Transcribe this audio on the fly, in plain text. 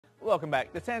Welcome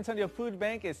back. The San Antonio Food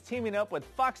Bank is teaming up with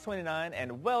Fox 29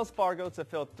 and Wells Fargo to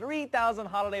fill 3,000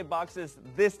 holiday boxes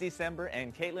this December,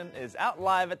 and Caitlin is out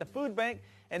live at the food bank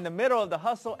in the middle of the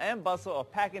hustle and bustle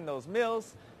of packing those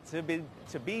meals to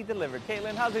be delivered.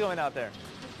 Caitlin, how's it going out there?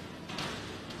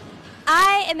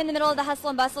 I am in the middle of the hustle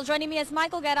and bustle. Joining me is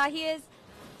Michael Guerra. He is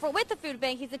with the food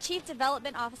bank. He's the Chief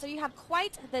Development Officer. You have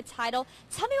quite the title.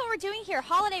 Tell me what we're doing here.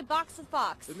 Holiday Box with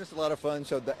Fox. Isn't this a lot of fun?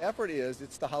 So the effort is,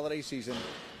 it's the holiday season,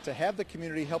 to have the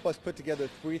community help us put together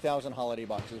 3,000 holiday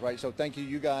boxes, right? So thank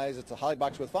you guys. It's a Holiday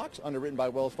Box with Fox, underwritten by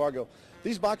Wells Fargo.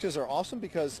 These boxes are awesome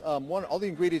because all the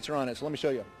ingredients are on it. So let me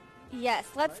show you. Yes,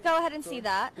 let's go ahead and see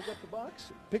that. Pick up the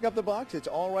box. Pick up the box. It's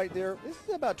all right there. This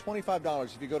is about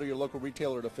 $25 if you go to your local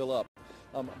retailer to fill up.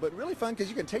 But really fun because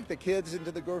you can take the kids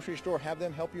into the grocery store, have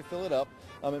them help you fill it up,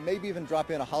 and maybe even drop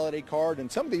in a holiday card.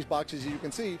 And some of these boxes, as you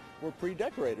can see, were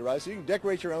pre-decorated, right? So you can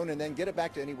decorate your own and then get it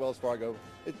back to any Wells Fargo.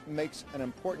 It makes an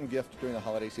important gift during the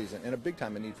holiday season and a big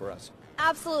time of need for us.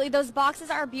 Absolutely. Those boxes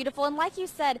are beautiful. And like you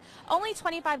said, only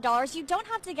 $25. You don't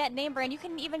have to get name brand. You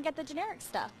can even get the generic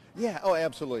stuff. Yeah, oh,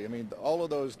 absolutely. I mean, all of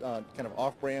those kind of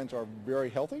off-brands are very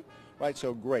healthy, right?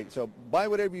 So great. So buy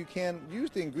whatever you can. Use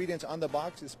the ingredients on the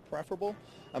box is preferable,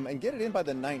 and get it in by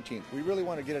the 19th. We really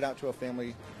want to get it out to a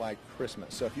family by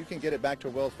Christmas. So if you can get it back to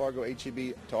Wells Fargo,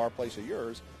 HEB, to our place or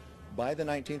yours, by the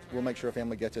 19th, we'll make sure a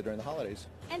family gets it during the holidays.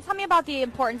 And tell me about the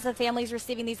importance of families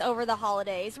receiving these over the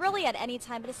holidays, really at any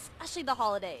time, but especially the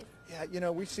holidays. Yeah, you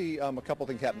know, we see a couple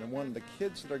things happening. One, the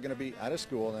kids that are going to be out of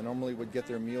school and normally would get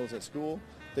their meals at school,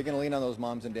 they're going to lean on those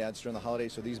moms and dads during the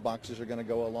holidays, so these boxes are going to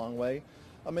go a long way.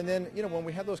 And then, you know, when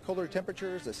we have those colder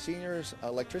temperatures, the seniors'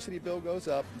 electricity bill goes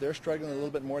up. They're struggling a little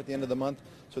bit more at the end of the month,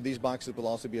 so these boxes will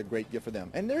also be a great gift for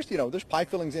them. And there's pie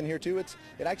fillings in here too. It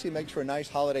actually makes for a nice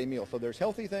holiday meal. So there's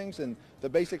healthy things and the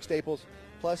basic staples,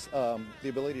 plus the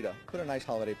ability to put a nice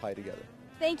holiday pie together.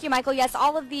 Thank you, Michael. Yes,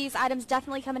 all of these items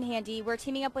definitely come in handy. We're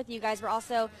teaming up with you guys.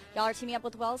 Y'all are teaming up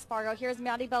with Wells Fargo. Here's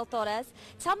Maribel Torres.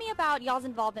 Tell me about y'all's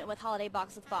involvement with Holiday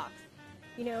Box with Fox.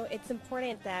 You know, it's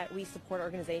important that we support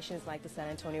organizations like the San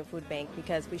Antonio Food Bank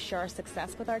because we share our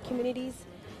success with our communities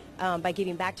by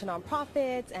giving back to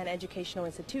nonprofits and educational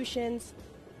institutions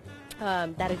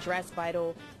that address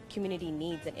vital community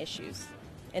needs and issues.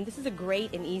 And this is a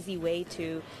great and easy way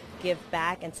to give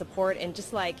back and support, and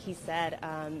just like he said,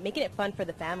 making it fun for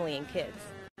the family and kids.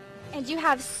 And you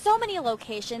have so many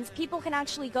locations. People can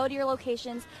actually go to your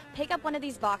locations, pick up one of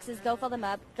these boxes, go fill them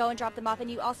up, go and drop them off,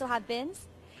 and you also have bins?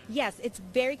 Yes, it's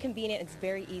very convenient. It's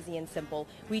very easy and simple.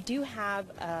 We do have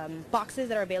boxes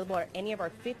that are available at any of our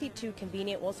 52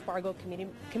 convenient Wells Fargo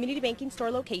community banking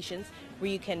store locations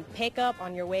where you can pick up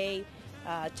on your way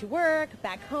to work,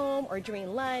 back home, or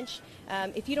during lunch.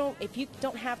 If you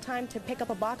don't have time to pick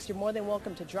up a box, you're more than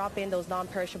welcome to drop in those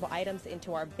non-perishable items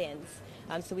into our bins.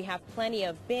 So we have plenty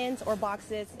of bins or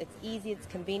boxes. It's easy, it's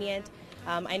convenient.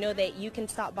 I know that you can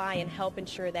stop by and help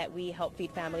ensure that we help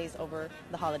feed families over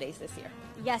the holidays this year.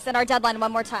 Yes, and our deadline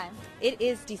one more time. It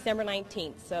is December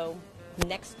 19th, so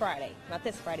next Friday. Not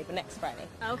this Friday, but next Friday.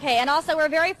 Okay, and also we're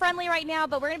very friendly right now,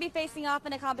 but we're going to be facing off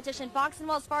in a competition. Fox and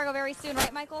Wells Fargo very soon,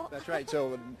 right, Michael? That's right.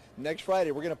 So next Friday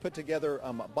we're going to put together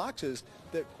boxes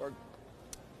that are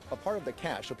a part of the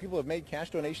cash. So people have made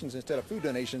cash donations instead of food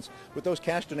donations. With those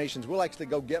cash donations, we'll actually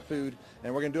go get food,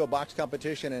 and we're going to do a box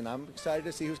competition, and I'm excited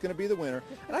to see who's going to be the winner.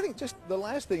 And I think just the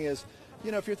last thing is,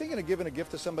 you know, if you're thinking of giving a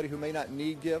gift to somebody who may not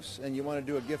need gifts and you want to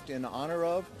do a gift in honor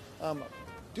of,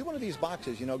 do one of these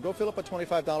boxes. You know, go fill up a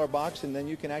 $25 box, and then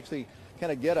you can actually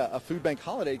kind of get a food bank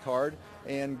holiday card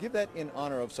and give that in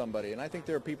honor of somebody. And I think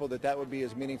there are people that would be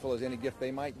as meaningful as any gift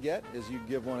they might get as you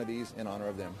give one of these in honor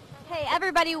of them. Hey,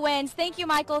 everybody wins. Thank you,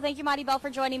 Michael. Thank you, Maribel, for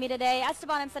joining me today.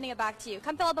 Esteban, I'm sending it back to you.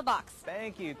 Come fill up a box.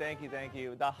 Thank you, thank you, thank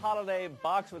you. The Holiday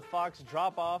Box with Fox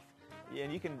drop-off. Yeah,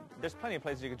 and there's plenty of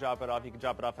places you can drop it off. You can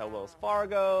drop it off at Wells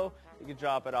Fargo. You can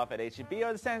drop it off at HEB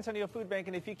or the San Antonio Food Bank.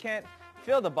 And if you can't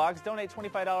fill the box, donate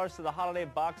 $25 to the Holiday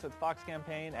Box with Fox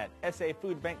campaign at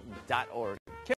safoodbank.org.